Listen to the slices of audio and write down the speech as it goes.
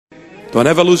Don't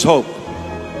ever lose hope.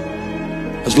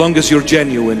 As long as you're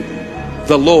genuine,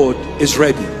 the Lord is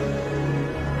ready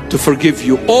to forgive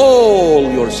you all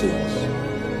your sins.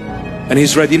 And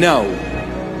He's ready now,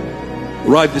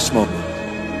 right this moment.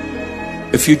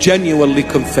 If you genuinely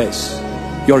confess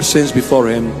your sins before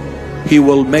Him, He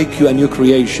will make you a new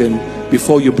creation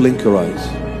before you blink your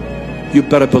eyes. You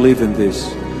better believe in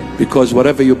this, because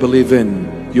whatever you believe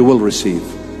in, you will receive.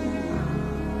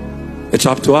 It's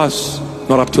up to us,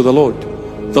 not up to the Lord.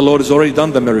 The Lord has already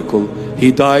done the miracle.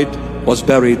 He died, was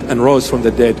buried, and rose from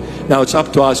the dead. Now it's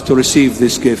up to us to receive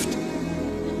this gift.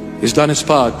 He's done His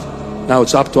part. Now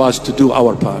it's up to us to do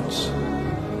our parts.